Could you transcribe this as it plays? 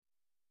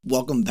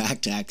Welcome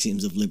back to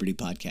Axioms of Liberty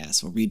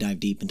podcast, where we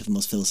dive deep into the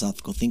most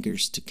philosophical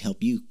thinkers to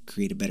help you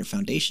create a better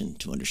foundation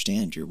to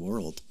understand your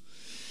world.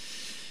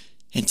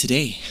 And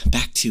today,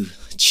 back to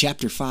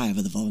Chapter 5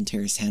 of the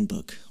Voluntarist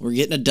Handbook. We're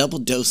getting a double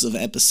dose of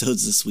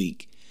episodes this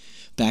week.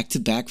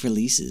 Back-to-back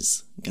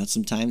releases. Got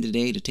some time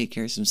today to take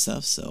care of some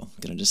stuff, so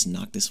I'm going to just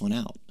knock this one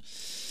out.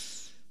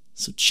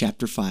 So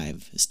Chapter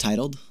 5 is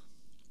titled,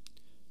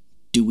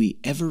 Do We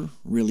Ever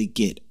Really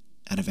Get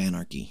Out of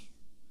Anarchy?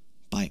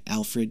 By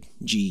Alfred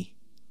G.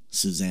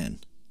 Cuzán.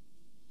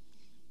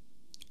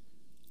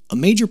 A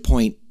major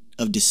point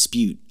of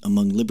dispute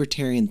among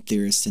libertarian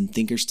theorists and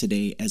thinkers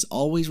today as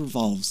always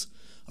revolves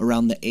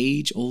around the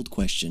age-old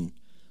question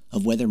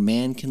of whether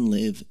man can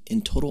live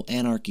in total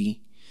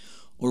anarchy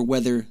or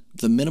whether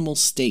the minimal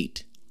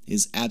state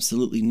is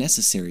absolutely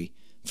necessary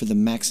for the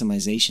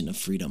maximization of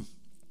freedom.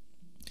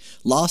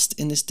 Lost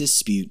in this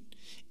dispute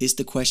is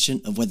the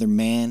question of whether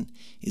man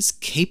is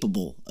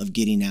capable of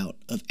getting out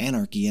of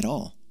anarchy at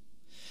all.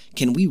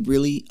 Can we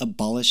really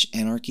abolish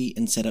anarchy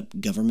and set up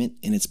government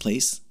in its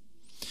place?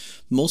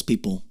 Most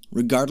people,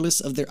 regardless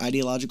of their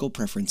ideological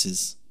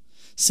preferences,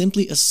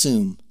 simply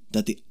assume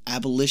that the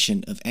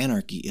abolition of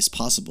anarchy is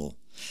possible,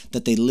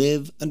 that they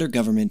live under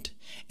government,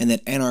 and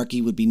that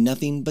anarchy would be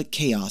nothing but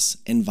chaos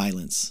and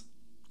violence.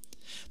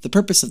 The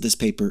purpose of this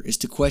paper is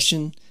to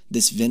question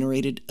this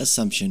venerated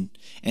assumption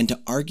and to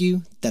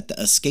argue that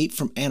the escape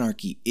from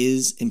anarchy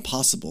is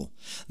impossible,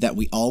 that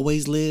we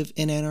always live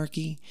in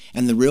anarchy,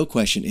 and the real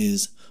question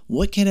is,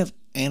 what kind of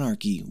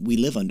anarchy we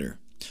live under?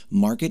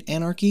 Market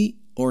anarchy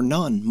or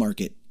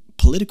non-market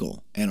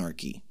political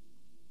anarchy?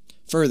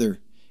 Further,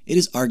 it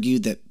is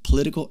argued that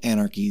political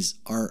anarchies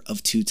are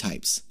of two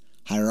types,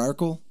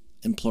 hierarchical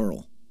and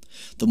plural.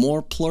 The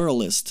more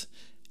pluralist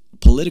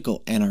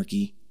political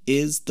anarchy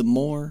is, the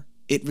more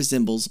it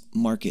resembles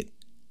market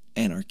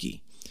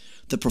anarchy.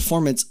 The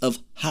performance of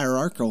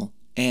hierarchical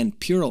and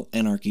plural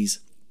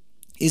anarchies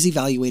is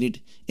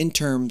evaluated in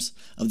terms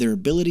of their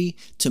ability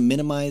to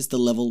minimize the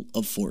level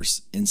of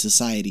force in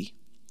society.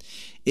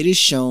 It is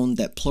shown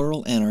that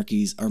plural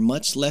anarchies are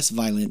much less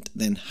violent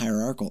than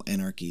hierarchical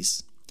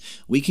anarchies.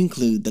 We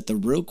conclude that the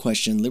real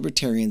question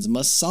libertarians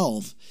must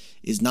solve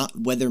is not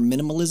whether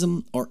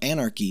minimalism or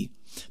anarchy,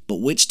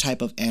 but which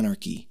type of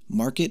anarchy,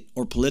 market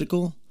or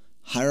political,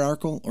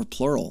 hierarchical or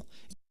plural,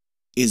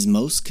 is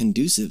most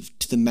conducive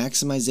to the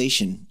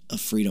maximization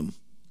of freedom.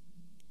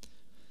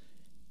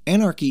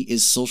 Anarchy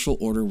is social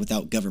order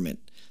without government,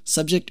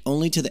 subject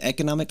only to the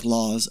economic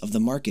laws of the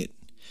market.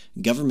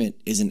 Government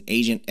is an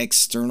agent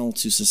external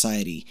to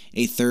society,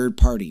 a third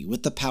party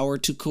with the power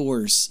to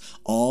coerce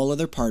all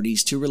other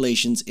parties to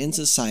relations in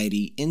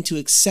society into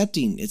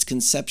accepting its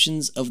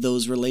conceptions of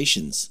those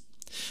relations.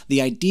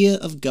 The idea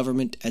of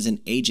government as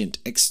an agent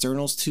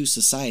external to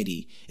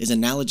society is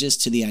analogous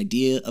to the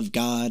idea of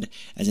God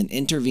as an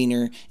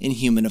intervener in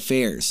human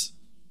affairs.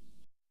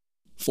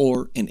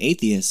 For an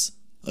atheist,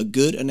 a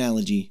good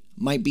analogy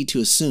might be to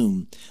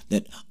assume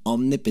that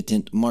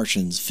omnipotent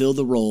Martians fill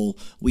the role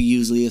we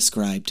usually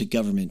ascribe to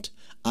government,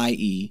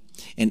 i.e.,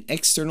 an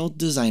external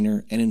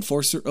designer and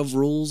enforcer of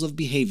rules of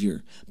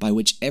behavior by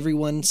which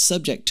everyone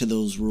subject to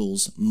those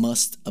rules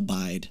must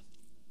abide.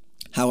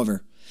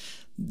 However,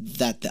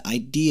 that the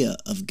idea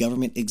of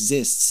government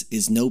exists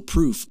is no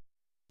proof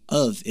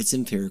of its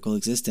empirical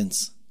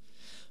existence.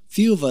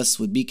 Few of us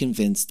would be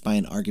convinced by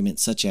an argument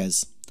such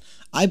as,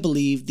 I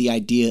believe the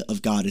idea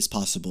of God is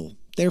possible,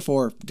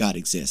 therefore God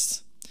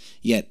exists.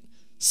 Yet,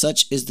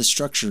 such is the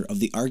structure of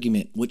the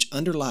argument which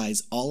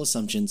underlies all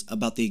assumptions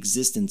about the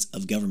existence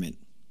of government.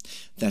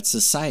 That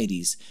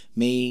societies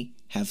may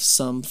have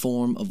some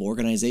form of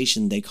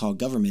organization they call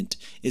government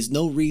is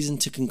no reason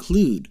to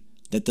conclude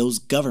that those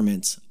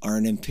governments are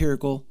an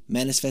empirical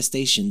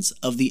manifestations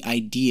of the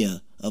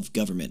idea of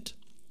government.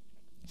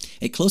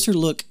 A closer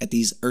look at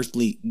these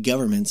earthly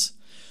governments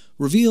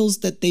reveals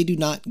that they do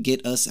not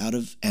get us out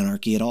of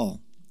anarchy at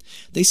all.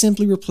 They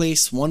simply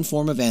replace one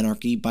form of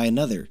anarchy by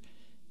another,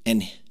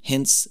 and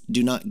hence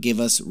do not give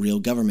us real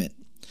government.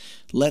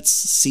 Let's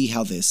see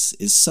how this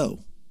is so.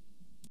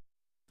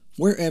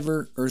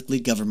 Wherever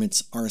earthly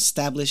governments are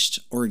established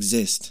or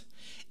exist,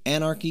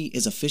 anarchy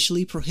is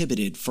officially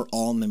prohibited for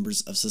all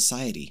members of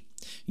society,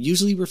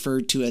 usually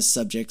referred to as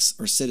subjects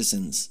or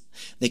citizens.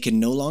 They can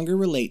no longer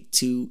relate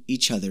to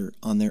each other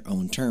on their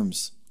own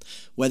terms,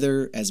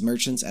 whether as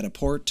merchants at a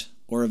port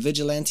or a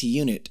vigilante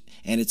unit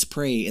and its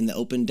prey in the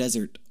open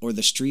desert or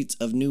the streets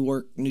of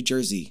Newark, New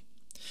Jersey.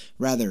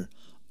 Rather,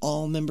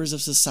 all members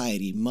of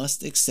society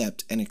must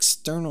accept an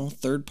external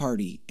third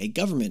party, a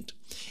government,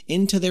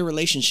 into their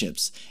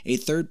relationships, a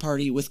third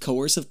party with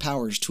coercive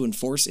powers to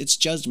enforce its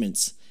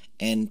judgments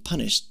and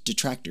punish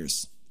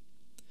detractors.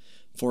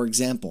 For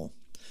example,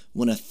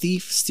 when a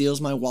thief steals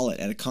my wallet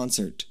at a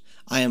concert,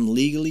 I am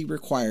legally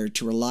required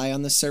to rely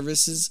on the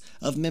services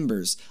of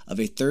members of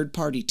a third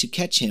party to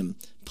catch him,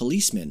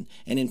 policemen,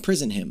 and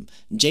imprison him,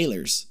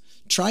 jailers,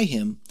 try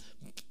him,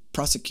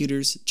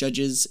 prosecutors,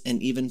 judges,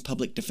 and even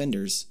public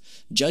defenders,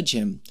 judge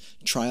him,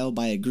 trial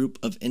by a group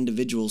of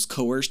individuals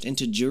coerced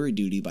into jury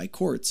duty by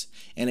courts,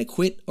 and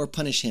acquit or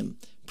punish him,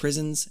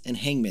 prisons, and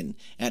hangmen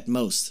at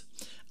most.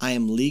 I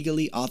am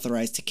legally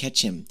authorized to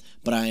catch him,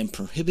 but I am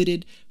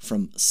prohibited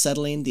from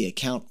settling the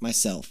account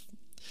myself.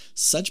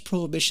 Such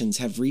prohibitions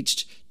have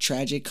reached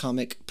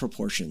tragicomic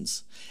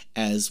proportions,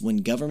 as when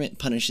government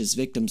punishes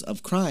victims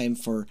of crime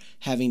for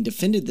having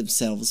defended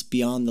themselves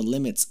beyond the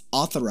limits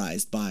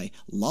authorized by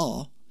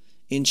law.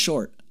 In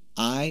short,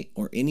 I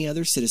or any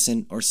other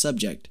citizen or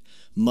subject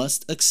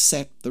must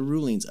accept the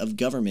rulings of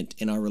government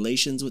in our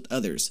relations with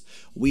others.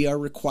 We are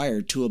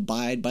required to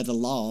abide by the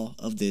law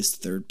of this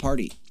third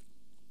party.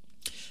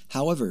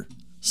 However,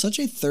 such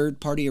a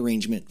third-party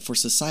arrangement for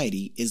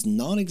society is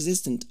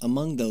non-existent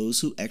among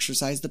those who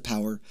exercise the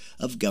power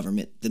of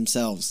government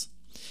themselves.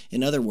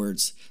 In other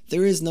words,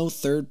 there is no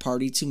third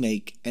party to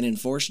make and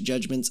enforce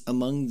judgments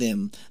among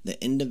them,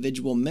 the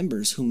individual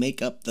members who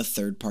make up the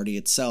third party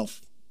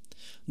itself.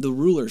 The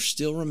rulers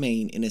still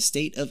remain in a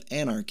state of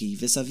anarchy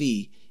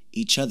vis-a-vis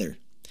each other.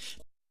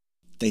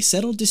 They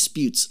settle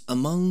disputes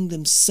among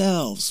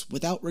themselves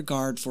without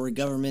regard for a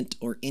government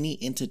or any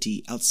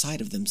entity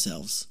outside of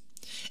themselves.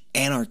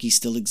 Anarchy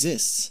still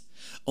exists,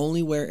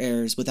 only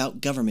whereas without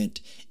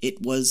government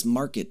it was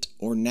market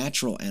or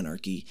natural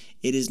anarchy,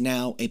 it is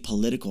now a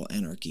political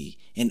anarchy,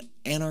 an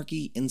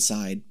anarchy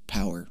inside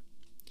power.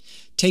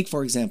 Take,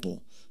 for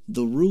example,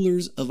 the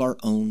rulers of our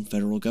own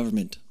federal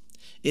government.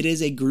 It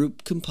is a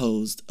group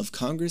composed of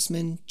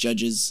congressmen,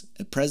 judges,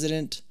 a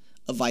president,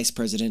 a vice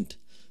president,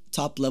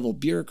 top-level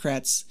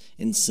bureaucrats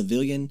in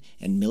civilian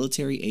and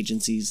military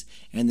agencies,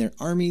 and their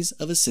armies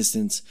of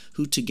assistants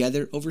who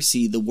together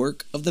oversee the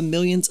work of the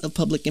millions of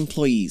public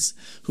employees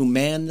who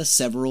man the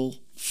several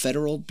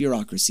federal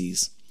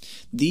bureaucracies.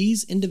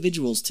 These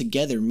individuals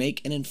together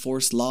make and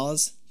enforce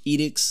laws,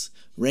 edicts,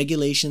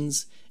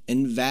 regulations,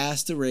 and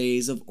vast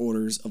arrays of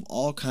orders of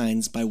all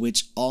kinds by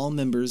which all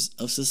members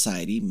of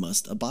society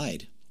must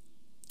abide.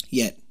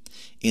 Yet,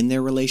 in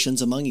their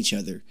relations among each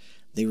other,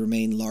 they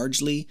remain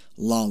largely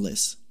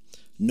lawless.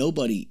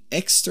 Nobody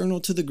external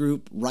to the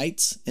group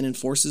writes and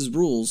enforces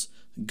rules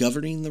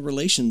governing the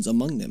relations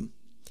among them.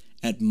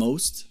 At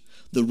most,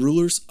 the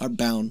rulers are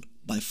bound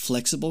by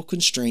flexible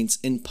constraints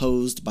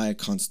imposed by a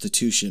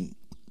constitution,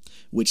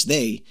 which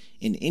they,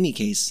 in any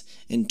case,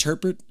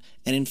 interpret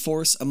and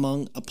enforce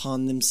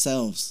upon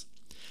themselves.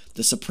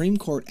 The Supreme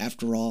Court,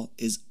 after all,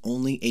 is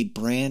only a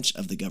branch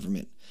of the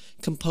government,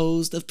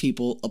 composed of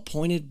people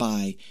appointed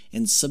by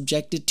and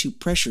subjected to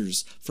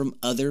pressures from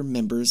other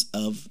members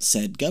of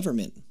said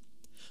government.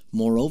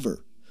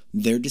 Moreover,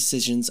 their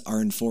decisions are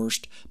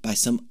enforced by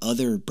some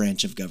other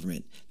branch of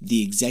government,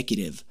 the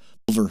executive,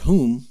 over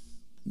whom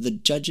the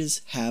judges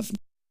have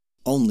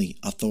only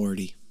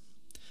authority.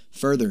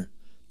 Further,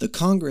 the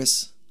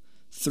Congress,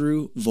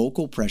 through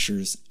vocal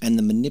pressures and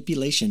the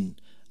manipulation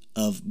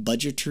of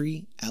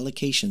budgetary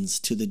allocations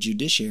to the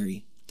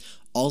judiciary,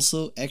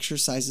 also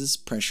exercises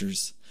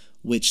pressures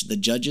which the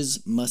judges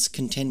must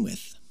contend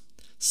with.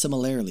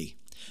 Similarly,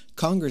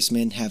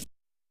 congressmen have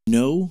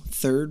no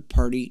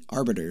third-party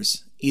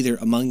arbiters, either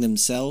among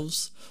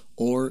themselves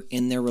or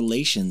in their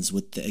relations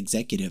with the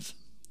executive.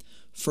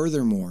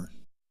 Furthermore,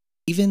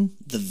 even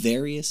the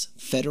various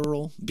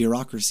federal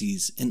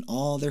bureaucracies in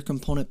all their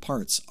component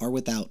parts are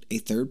without a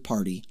third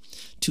party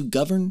to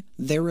govern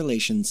their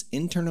relations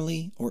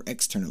internally or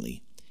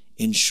externally.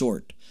 In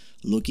short,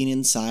 looking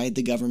inside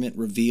the government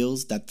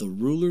reveals that the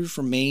rulers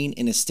remain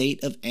in a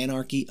state of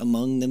anarchy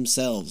among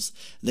themselves.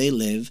 They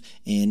live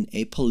in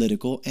a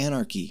political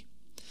anarchy.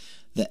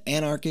 The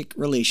anarchic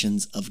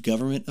relations of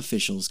government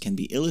officials can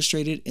be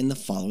illustrated in the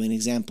following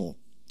example.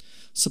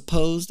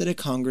 Suppose that a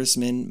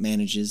congressman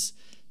manages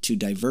to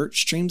divert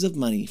streams of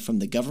money from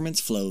the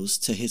government's flows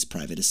to his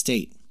private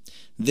estate.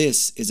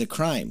 This is a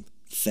crime,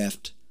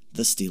 theft,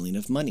 the stealing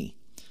of money.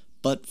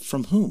 But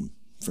from whom?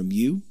 From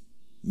you?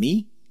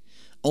 Me?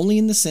 Only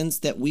in the sense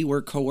that we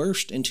were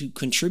coerced into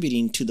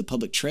contributing to the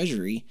public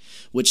treasury,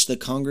 which the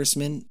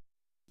congressman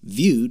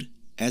viewed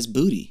as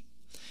booty.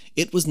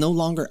 It was no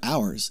longer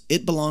ours.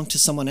 It belonged to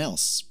someone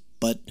else.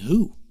 But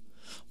who?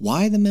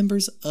 Why the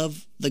members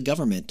of the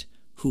government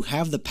who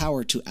have the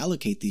power to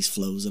allocate these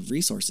flows of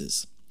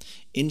resources?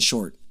 In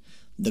short,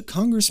 the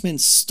congressmen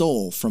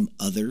stole from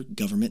other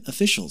government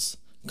officials,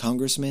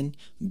 congressmen,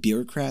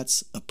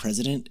 bureaucrats, a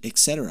president,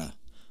 etc.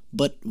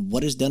 But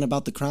what is done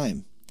about the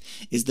crime?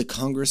 Is the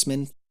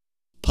congressman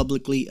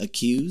publicly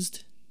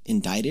accused,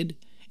 indicted,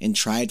 and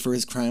tried for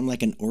his crime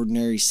like an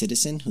ordinary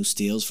citizen who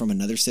steals from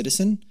another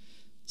citizen?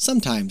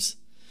 Sometimes.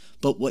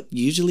 But what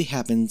usually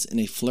happens in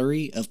a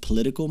flurry of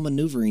political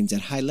maneuverings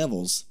at high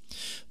levels,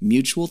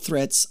 mutual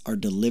threats are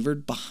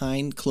delivered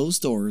behind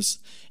closed doors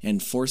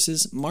and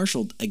forces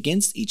marshaled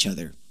against each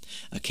other.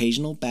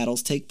 Occasional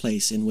battles take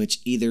place in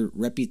which either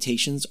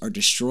reputations are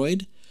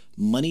destroyed,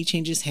 money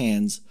changes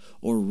hands,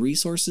 or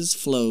resources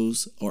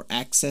flows or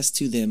access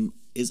to them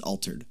is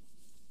altered.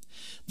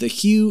 The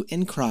hue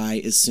and cry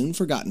is soon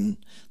forgotten.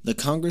 The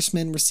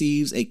congressman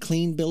receives a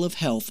clean bill of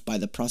health by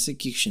the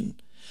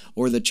prosecution,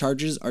 or the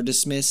charges are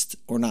dismissed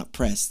or not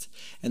pressed,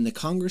 and the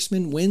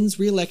congressman wins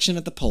re-election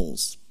at the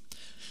polls.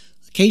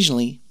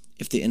 Occasionally,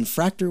 if the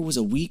infractor was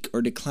a weak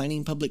or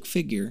declining public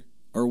figure,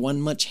 or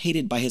one much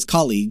hated by his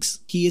colleagues,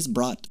 he is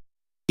brought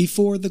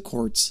before the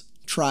courts,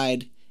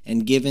 tried,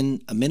 and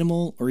given a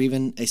minimal or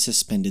even a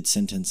suspended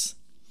sentence.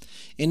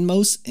 In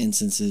most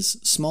instances,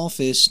 small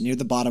fish near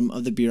the bottom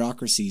of the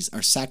bureaucracies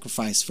are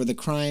sacrificed for the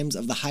crimes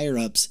of the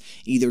higher-ups,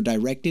 either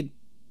directed,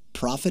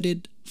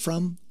 profited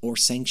from, or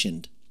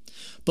sanctioned.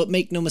 But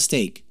make no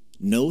mistake,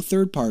 no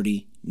third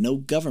party, no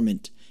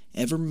government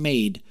ever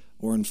made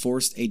or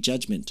enforced a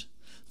judgment.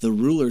 The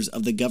rulers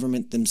of the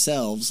government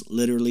themselves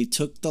literally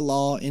took the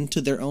law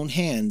into their own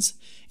hands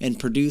and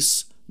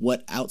produced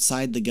what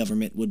outside the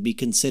government would be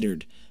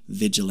considered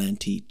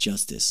vigilante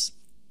justice.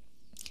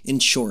 In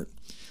short,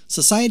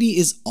 society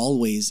is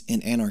always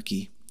in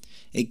anarchy.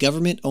 A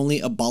government only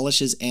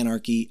abolishes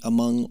anarchy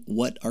among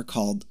what are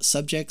called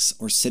subjects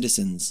or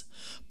citizens,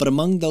 but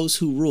among those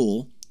who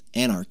rule,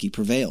 anarchy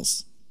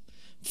prevails.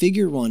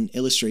 Figure 1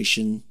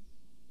 illustration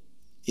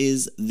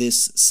is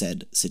this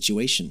said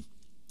situation.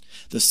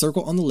 The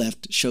circle on the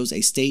left shows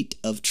a state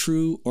of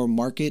true or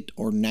market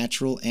or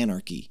natural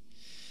anarchy,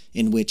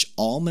 in which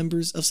all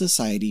members of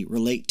society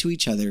relate to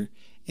each other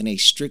in a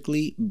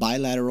strictly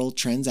bilateral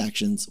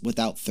transactions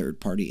without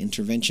third-party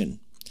intervention.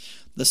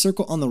 The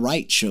circle on the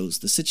right shows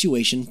the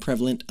situation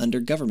prevalent under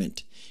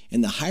government.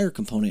 In the higher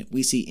component,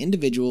 we see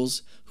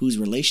individuals whose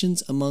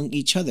relations among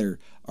each other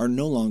are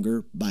no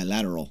longer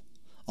bilateral.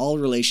 All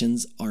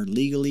relations are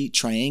legally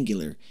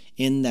triangular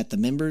in that the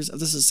members of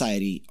the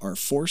society are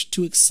forced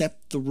to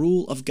accept the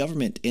rule of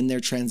government in their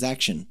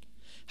transaction.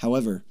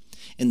 However,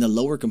 in the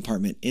lower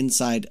compartment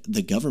inside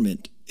the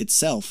government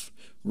itself,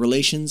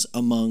 relations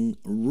among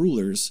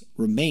rulers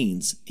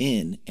remains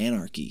in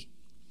anarchy.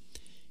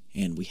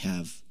 And we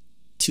have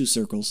two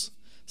circles.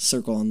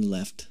 Circle on the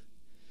left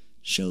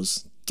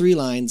shows three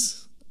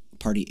lines: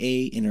 Party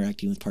A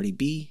interacting with Party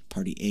B,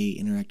 Party A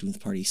interacting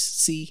with Party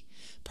C,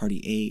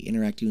 Party A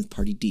interacting with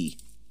Party D.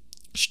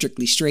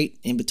 Strictly straight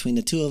in between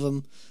the two of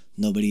them,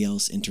 nobody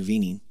else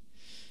intervening.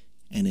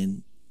 And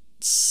then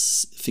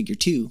figure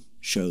 2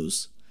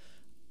 shows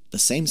the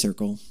same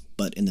circle,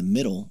 but in the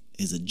middle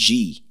is a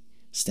G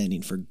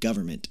standing for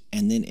government,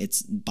 and then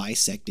it's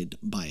bisected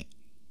by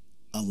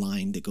a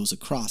line that goes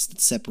across that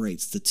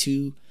separates the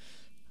two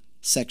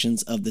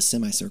sections of the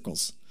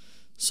semicircles.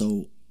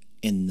 So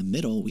in the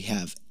middle we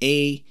have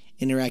A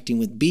interacting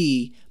with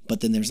B,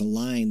 but then there's a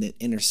line that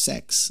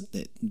intersects,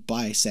 that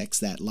bisects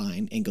that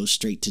line and goes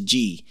straight to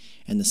G.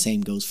 And the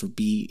same goes for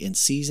B and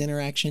C's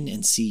interaction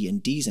and C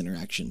and D's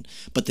interaction.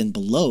 But then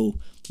below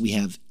we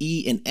have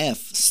E and F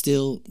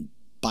still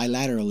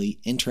bilaterally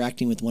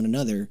interacting with one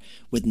another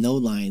with no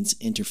lines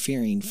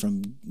interfering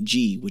from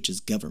G, which is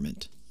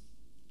government.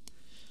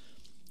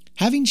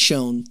 Having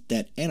shown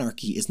that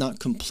anarchy is not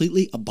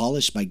completely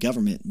abolished by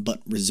government,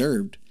 but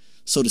reserved,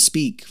 so to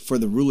speak, for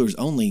the rulers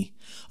only,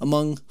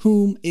 among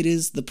whom it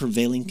is the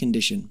prevailing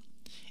condition,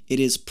 it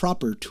is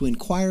proper to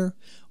inquire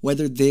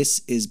whether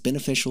this is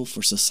beneficial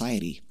for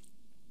society.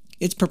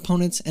 Its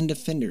proponents and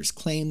defenders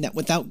claim that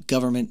without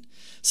government,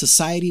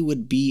 society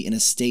would be in a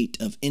state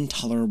of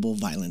intolerable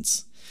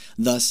violence.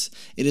 Thus,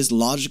 it is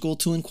logical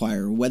to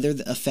inquire whether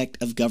the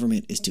effect of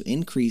government is to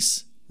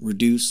increase,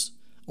 reduce,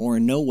 or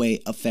in no way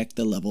affect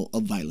the level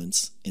of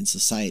violence in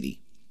society.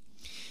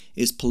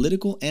 Is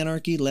political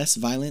anarchy less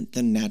violent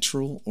than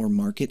natural or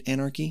market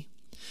anarchy?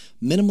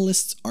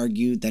 Minimalists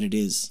argue that it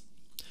is,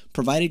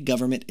 provided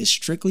government is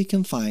strictly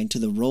confined to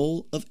the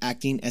role of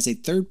acting as a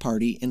third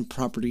party in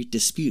property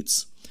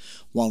disputes.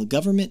 While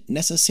government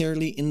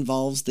necessarily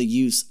involves the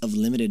use of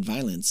limited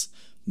violence,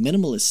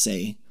 minimalists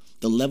say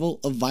the level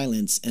of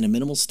violence in a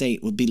minimal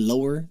state would be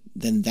lower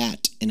than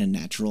that in a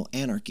natural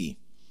anarchy.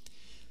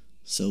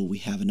 So we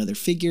have another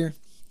figure,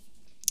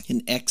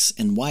 an X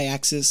and Y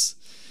axis.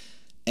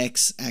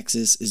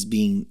 X-axis is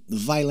being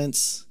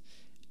violence,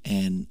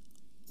 and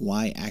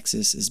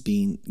Y-axis is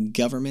being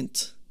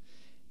government.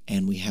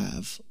 And we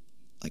have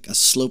like a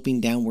sloping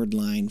downward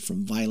line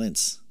from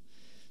violence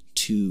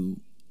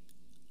to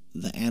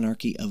the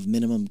anarchy of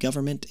minimum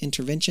government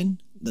intervention.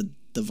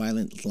 The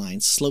violent line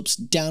slopes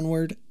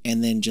downward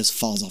and then just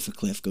falls off a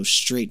cliff, goes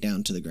straight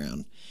down to the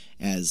ground,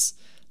 as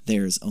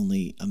there's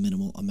only a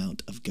minimal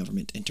amount of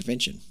government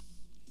intervention.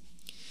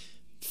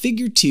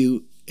 Figure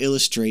 2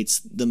 illustrates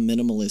the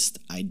minimalist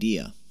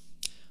idea.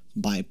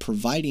 By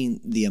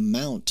providing the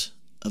amount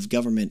of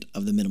government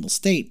of the minimal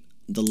state,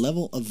 the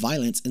level of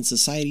violence in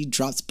society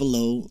drops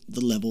below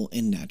the level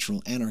in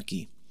natural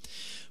anarchy.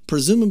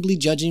 Presumably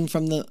judging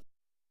from the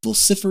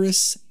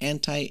vociferous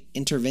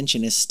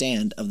anti-interventionist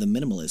stand of the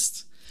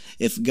minimalists,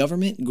 if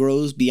government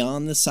grows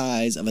beyond the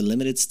size of a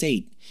limited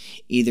state,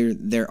 either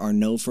there are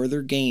no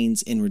further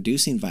gains in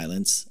reducing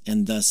violence,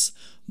 and thus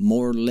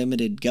more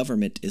limited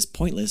government is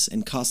pointless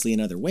and costly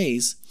in other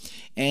ways,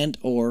 and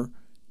or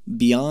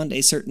beyond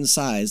a certain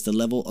size, the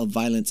level of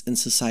violence in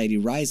society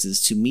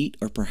rises to meet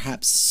or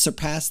perhaps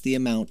surpass the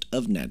amount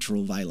of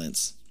natural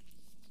violence.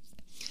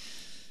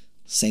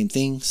 Same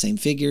thing, same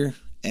figure,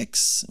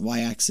 X,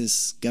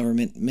 Y-axis,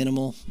 government,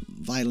 minimal,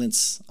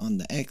 violence on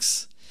the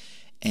X,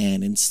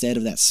 and instead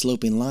of that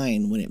sloping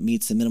line when it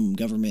meets the minimum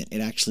government, it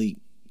actually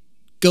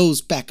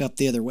goes back up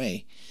the other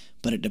way.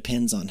 but it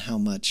depends on how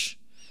much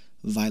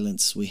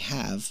violence we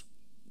have,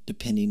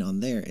 depending on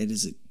there.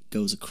 It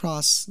goes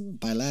across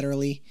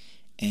bilaterally,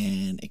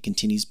 and it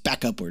continues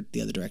back upward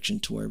the other direction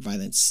to where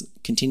violence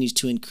continues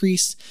to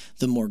increase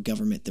the more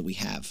government that we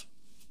have.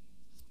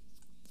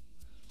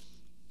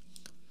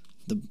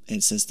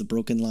 It says the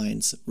broken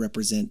lines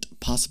represent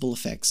possible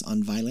effects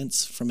on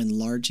violence from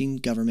enlarging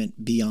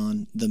government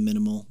beyond the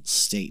minimal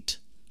state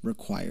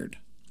required.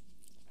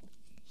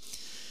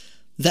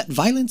 That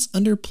violence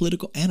under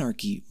political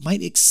anarchy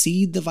might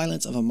exceed the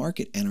violence of a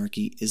market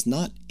anarchy is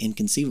not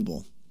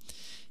inconceivable.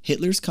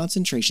 Hitler's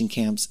concentration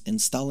camps and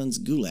Stalin's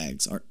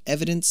gulags are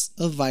evidence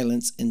of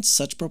violence in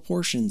such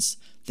proportions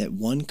that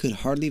one could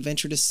hardly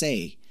venture to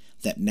say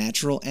that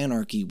natural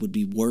anarchy would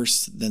be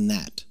worse than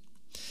that.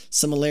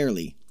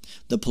 Similarly,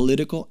 the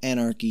political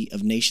anarchy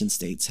of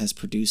nation-states has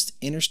produced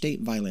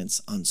interstate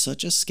violence on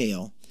such a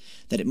scale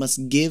that it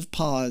must give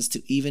pause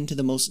to even to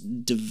the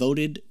most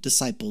devoted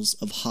disciples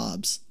of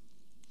Hobbes.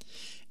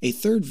 A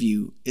third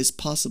view is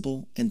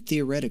possible and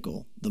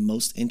theoretical, the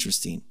most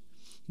interesting.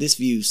 This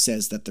view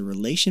says that the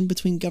relation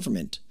between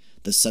government,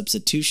 the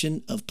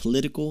substitution of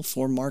political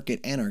for market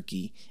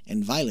anarchy,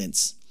 and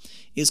violence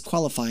is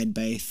qualified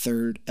by a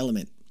third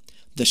element,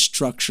 the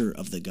structure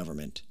of the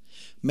government.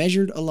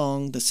 Measured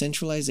along the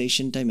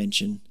centralization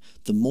dimension,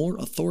 the more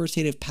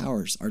authoritative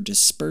powers are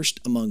dispersed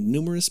among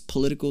numerous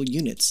political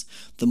units,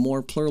 the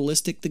more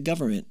pluralistic the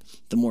government,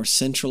 the more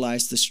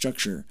centralized the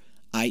structure,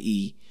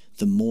 i.e.,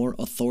 the more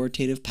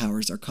authoritative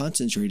powers are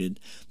concentrated,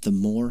 the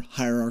more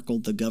hierarchical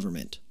the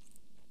government.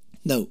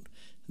 Note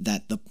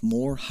that the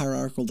more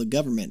hierarchical the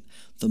government,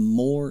 the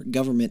more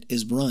government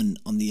is run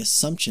on the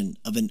assumption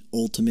of an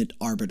ultimate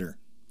arbiter.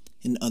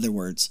 In other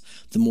words,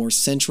 the more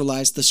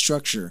centralized the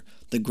structure,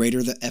 the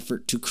greater the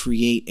effort to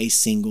create a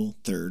single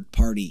third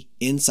party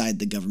inside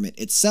the government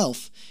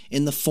itself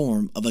in the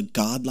form of a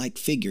godlike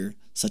figure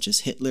such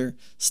as Hitler,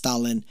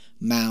 Stalin,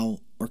 Mao,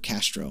 or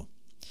Castro.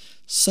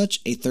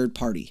 Such a third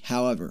party,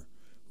 however,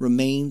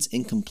 remains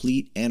in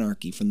complete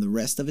anarchy from the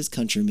rest of his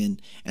countrymen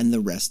and the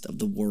rest of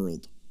the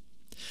world.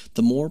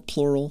 The more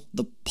plural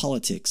the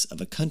politics of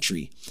a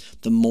country,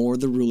 the more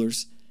the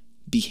rulers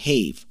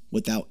behave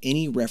without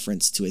any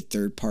reference to a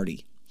third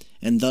party,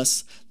 and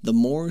thus the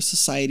more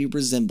society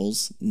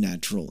resembles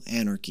natural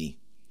anarchy.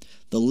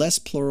 The less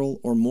plural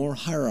or more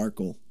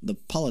hierarchical the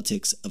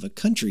politics of a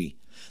country,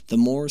 the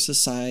more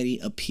society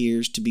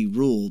appears to be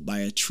ruled by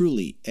a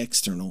truly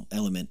external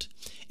element,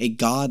 a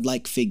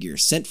godlike figure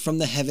sent from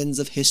the heavens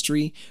of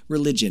history,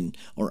 religion,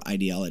 or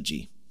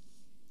ideology.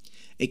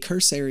 A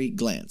cursory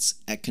glance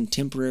at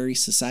contemporary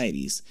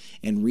societies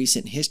and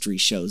recent history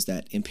shows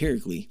that,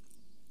 empirically,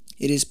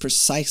 it is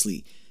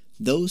precisely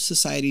those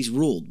societies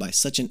ruled by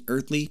such an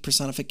earthly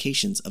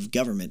personifications of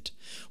government,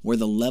 where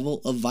the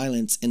level of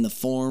violence in the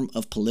form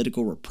of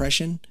political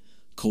repression,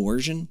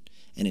 coercion,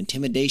 and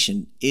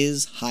intimidation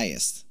is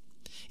highest.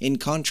 In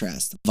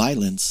contrast,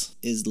 violence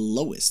is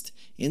lowest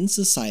in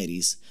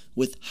societies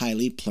with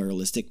highly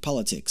pluralistic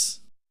politics,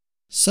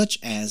 such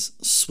as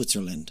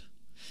Switzerland.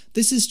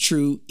 This is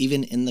true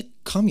even in the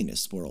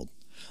communist world.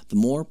 The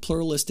more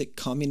pluralistic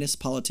communist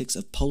politics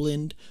of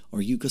Poland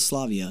or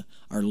Yugoslavia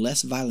are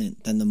less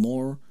violent than the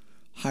more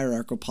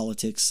hierarchical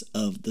politics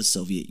of the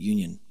Soviet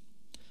Union.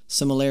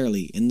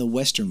 Similarly, in the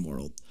Western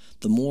world,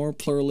 the more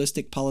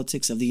pluralistic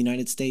politics of the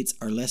United States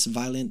are less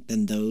violent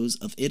than those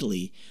of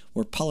Italy,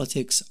 where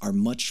politics are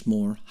much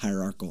more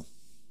hierarchical.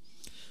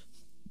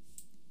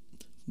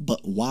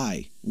 But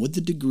why would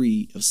the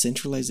degree of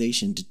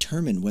centralization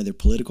determine whether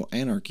political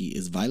anarchy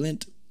is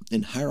violent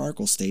in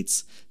hierarchical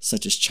states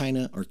such as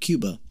China or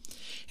Cuba,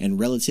 and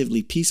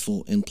relatively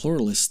peaceful in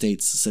pluralist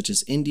states such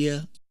as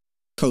India,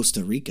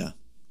 Costa Rica?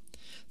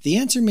 The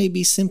answer may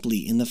be simply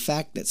in the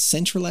fact that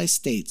centralized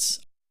states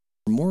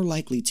are more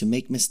likely to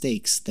make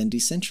mistakes than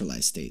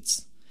decentralized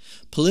states.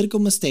 Political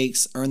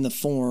mistakes are in the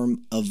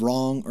form of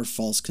wrong or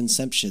false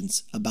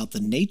conceptions about the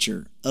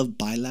nature of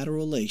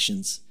bilateral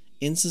relations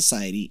in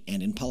society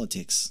and in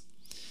politics,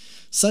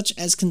 such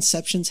as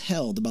conceptions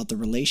held about the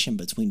relation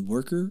between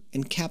worker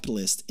and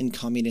capitalist in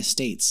communist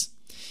states.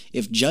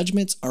 If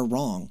judgments are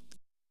wrong,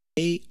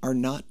 they are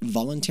not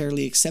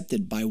voluntarily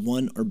accepted by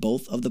one or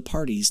both of the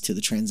parties to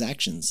the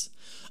transactions.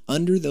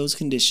 Under those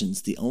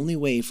conditions, the only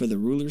way for the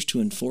rulers to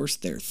enforce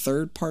their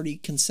third-party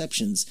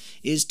conceptions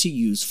is to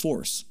use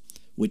force,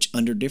 which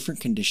under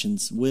different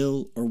conditions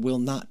will or will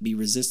not be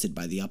resisted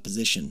by the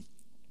opposition.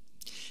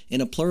 In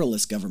a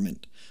pluralist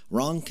government,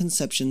 wrong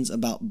conceptions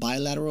about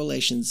bilateral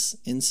relations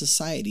in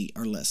society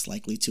are less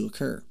likely to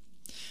occur.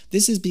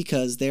 This is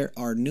because there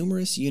are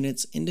numerous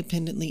units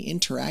independently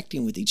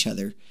interacting with each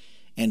other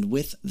and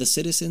with the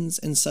citizens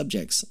and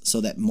subjects,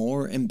 so that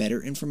more and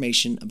better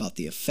information about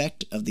the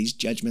effect of these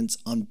judgments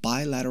on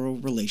bilateral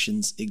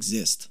relations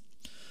exist.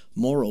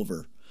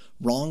 Moreover,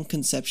 wrong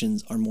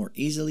conceptions are more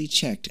easily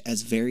checked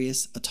as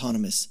various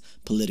autonomous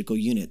political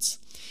units,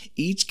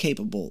 each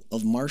capable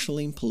of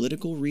marshaling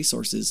political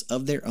resources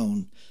of their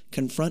own,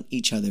 confront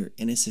each other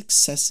in a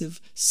successive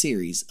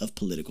series of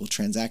political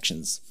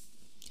transactions.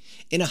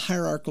 In a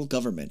hierarchical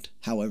government,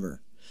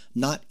 however,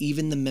 Not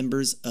even the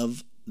members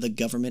of the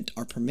government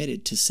are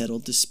permitted to settle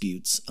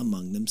disputes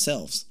among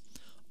themselves.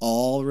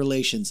 All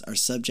relations are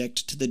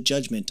subject to the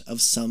judgment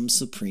of some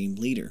supreme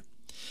leader.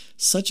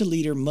 Such a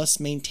leader must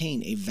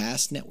maintain a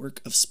vast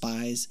network of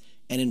spies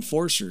and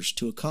enforcers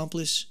to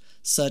accomplish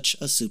such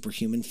a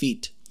superhuman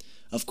feat.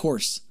 Of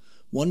course,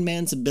 one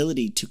man's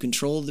ability to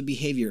control the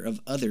behavior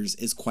of others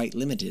is quite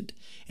limited,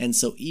 and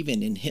so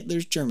even in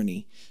Hitler's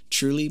Germany,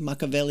 truly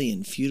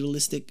Machiavellian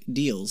feudalistic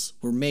deals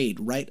were made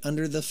right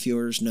under the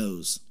Führer's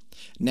nose.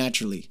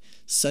 Naturally,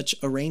 such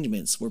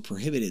arrangements were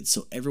prohibited,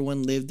 so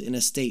everyone lived in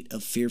a state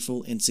of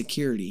fearful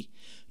insecurity,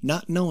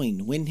 not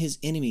knowing when his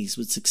enemies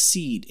would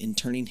succeed in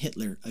turning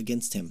Hitler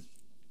against him.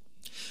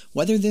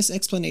 Whether this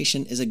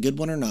explanation is a good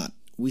one or not,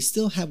 we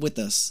still have with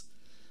us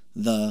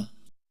the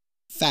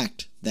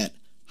fact that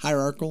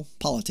hierarchical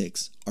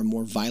politics are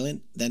more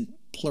violent than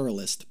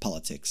pluralist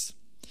politics.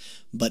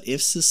 But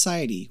if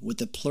society with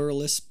a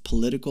pluralist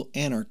political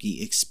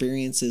anarchy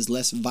experiences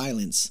less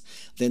violence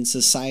than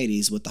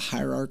societies with a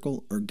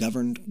hierarchical or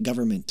governed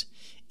government,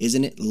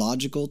 isn't it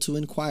logical to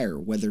inquire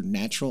whether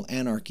natural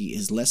anarchy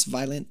is less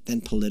violent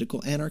than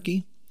political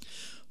anarchy?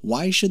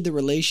 Why should the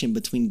relation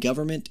between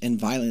government and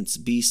violence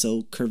be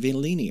so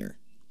curvilinear?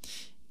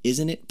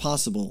 Isn't it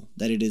possible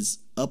that it is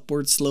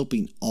upward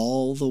sloping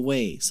all the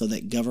way so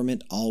that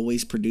government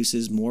always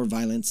produces more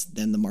violence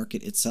than the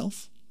market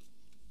itself?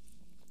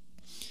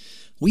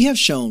 We have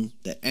shown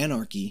that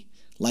anarchy,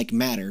 like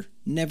matter,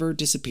 never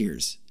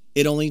disappears.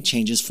 It only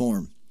changes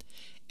form.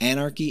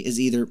 Anarchy is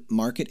either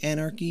market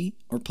anarchy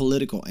or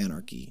political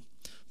anarchy.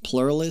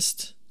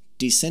 Pluralist,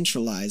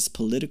 decentralized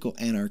political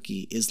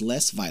anarchy is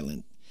less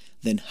violent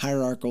than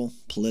hierarchical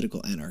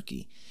political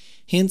anarchy.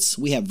 Hence,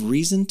 we have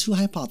reason to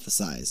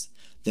hypothesize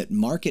that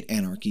market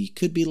anarchy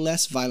could be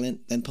less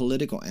violent than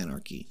political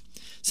anarchy,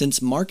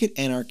 since market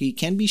anarchy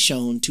can be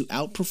shown to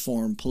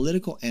outperform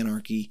political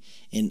anarchy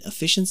in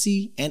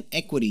efficiency and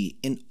equity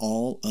in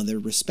all other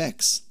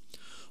respects.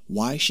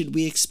 Why should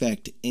we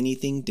expect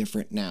anything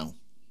different now?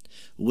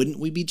 Wouldn't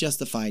we be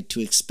justified to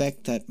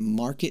expect that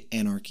market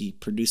anarchy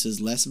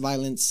produces less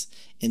violence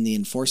in the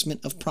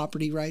enforcement of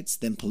property rights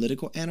than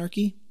political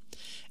anarchy?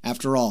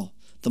 After all,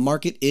 the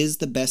market is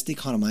the best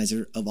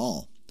economizer of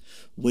all.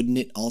 Wouldn't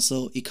it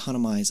also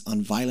economize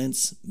on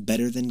violence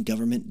better than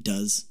government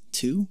does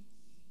too?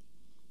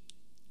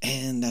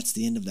 And that's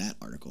the end of that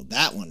article.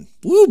 That one.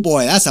 Woo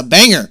boy, that's a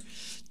banger.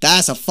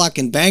 That's a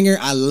fucking banger.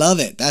 I love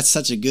it. That's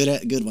such a good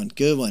one.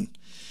 Good one.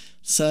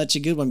 Such a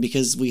good one,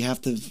 because we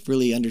have to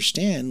really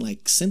understand,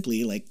 like,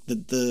 simply, like,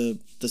 the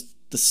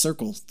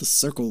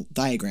circle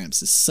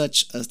diagrams is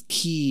such a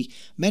key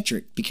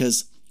metric,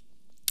 because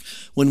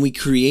when we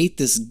create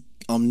this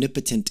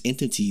omnipotent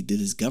entity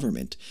that is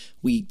government,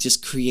 we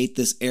just create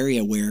this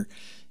area where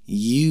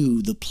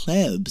you, the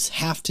plebs,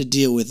 have to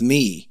deal with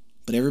me,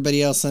 but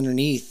everybody else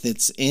underneath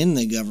that's in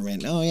the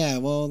government, oh yeah,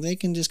 well, they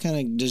can just kind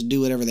of just do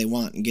whatever they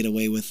want and get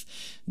away with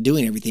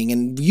doing everything.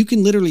 And you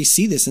can literally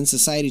see this in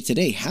society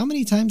today. How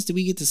many times do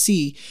we get to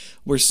see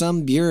where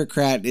some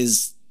bureaucrat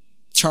is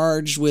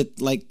charged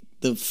with, like,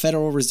 the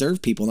Federal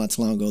Reserve people not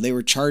too long ago? They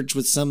were charged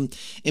with some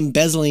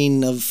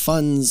embezzling of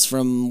funds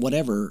from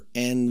whatever,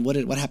 and what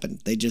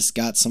happened? They just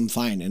got some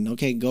fine, and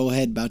okay, go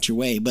ahead about your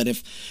way. But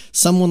if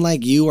someone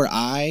like you or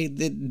I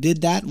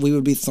did that, we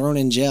would be thrown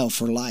in jail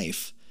for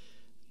life,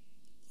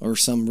 or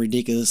some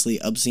ridiculously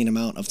obscene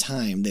amount of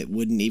time that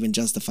wouldn't even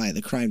justify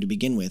the crime to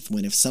begin with,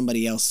 when if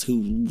somebody else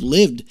who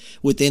lived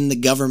within the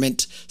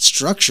government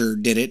structure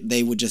did it,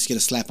 they would just get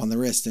a slap on the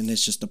wrist, and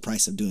it's just the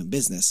price of doing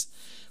business.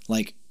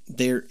 Like,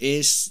 there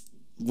is,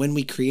 when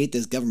we create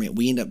this government,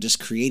 we end up just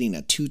creating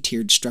a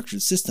two-tiered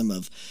structured system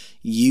of,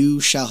 you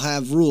shall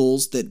have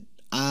rules that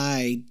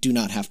I do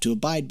not have to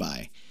abide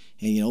by,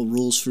 and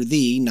rules for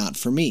thee, not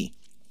for me.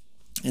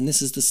 And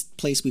this is the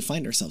place we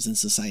find ourselves in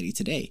society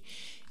today.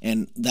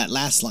 And that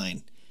last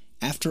line,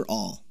 after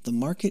all, the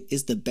market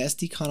is the best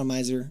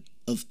economizer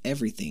of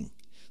everything,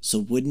 so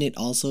wouldn't it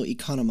also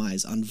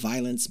economize on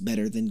violence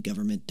better than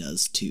government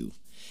does too?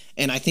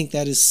 And I think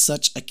that is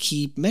such a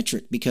key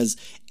metric, because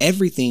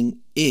everything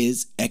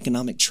is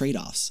economic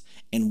trade-offs.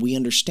 And we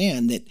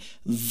understand that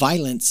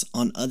violence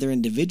on other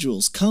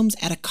individuals comes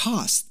at a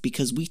cost,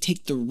 because we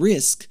take the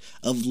risk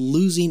of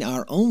losing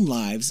our own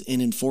lives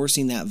in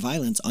enforcing that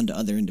violence onto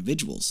other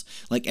individuals.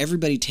 Like,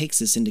 everybody takes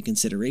this into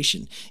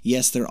consideration.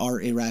 Yes, there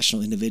are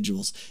irrational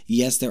individuals.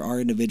 Yes, there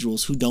are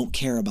individuals who don't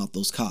care about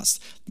those costs.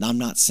 I'm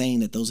not saying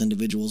that those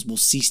individuals will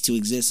cease to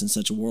exist in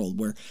such a world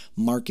where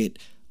market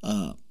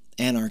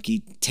anarchy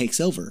takes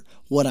over.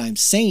 What I'm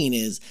saying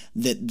is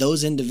that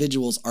those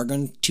individuals are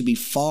going to be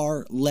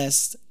far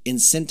less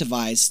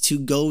incentivized to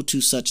go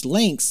to such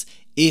lengths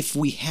if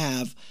we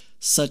have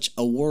such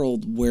a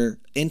world where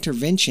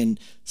intervention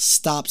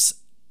stops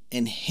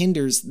and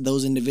hinders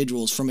those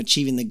individuals from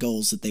achieving the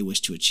goals that they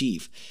wish to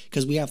achieve.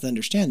 Because we have to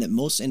understand that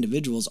most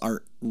individuals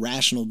are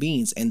rational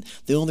beings, and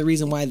the only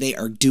reason why they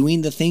are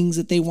doing the things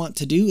that they want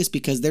to do is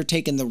because they're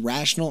taking the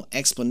rational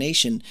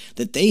explanation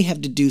that they have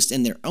deduced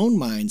in their own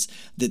minds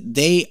that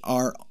they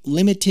are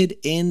limited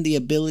in the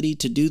ability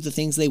to do the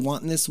things they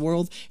want in this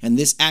world, and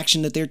this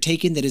action that they're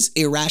taking that is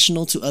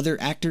irrational to other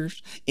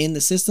actors in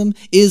the system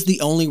is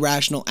the only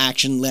rational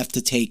action left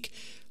to take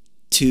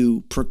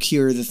to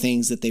procure the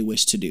things that they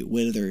wish to do,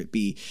 whether it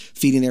be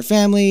feeding their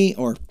family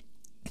or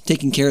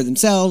taking care of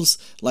themselves.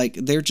 Like,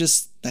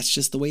 that's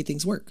just the way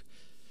things work.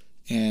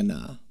 And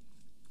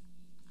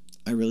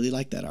I really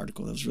liked that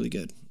article. That was really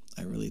good.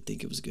 I really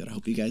think it was good. I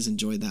hope you guys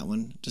enjoyed that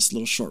one. Just a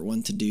little short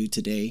one to do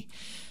today.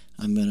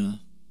 I'm gonna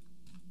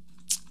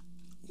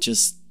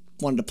just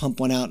wanted to pump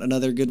one out,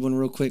 another good one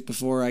real quick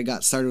before I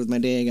got started with my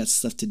day. I got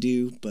stuff to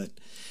do, but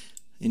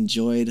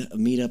enjoyed a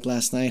meetup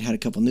last night. Had a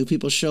couple new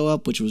people show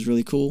up, which was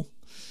really cool.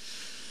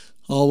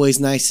 Always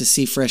nice to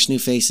see fresh new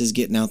faces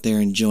getting out there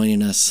and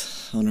joining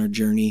us on our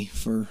journey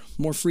for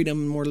more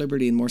freedom, more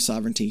liberty, and more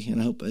sovereignty. And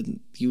I hope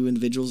you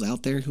individuals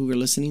out there who are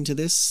listening to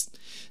this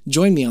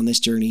join me on this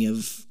journey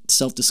of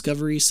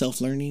self-discovery,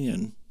 self-learning,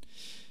 and,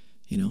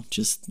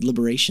 just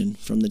liberation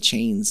from the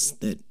chains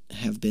that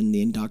have been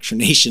the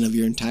indoctrination of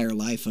your entire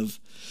life of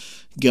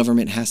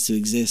government has to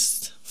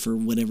exist for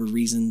whatever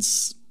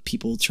reasons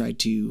people try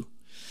to,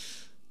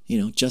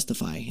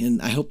 justify.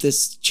 And I hope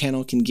this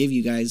channel can give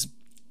you guys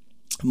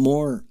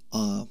more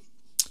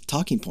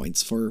talking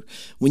points for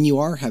when you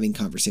are having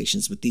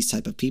conversations with these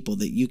type of people,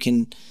 that you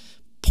can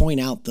point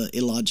out the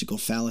illogical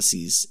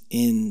fallacies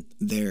in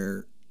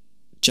their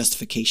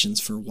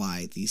justifications for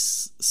why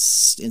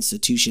these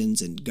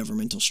institutions and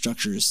governmental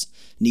structures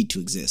need to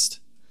exist.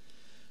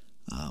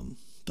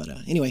 But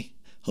anyway,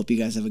 hope you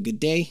guys have a good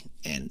day,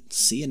 and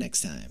see you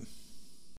next time.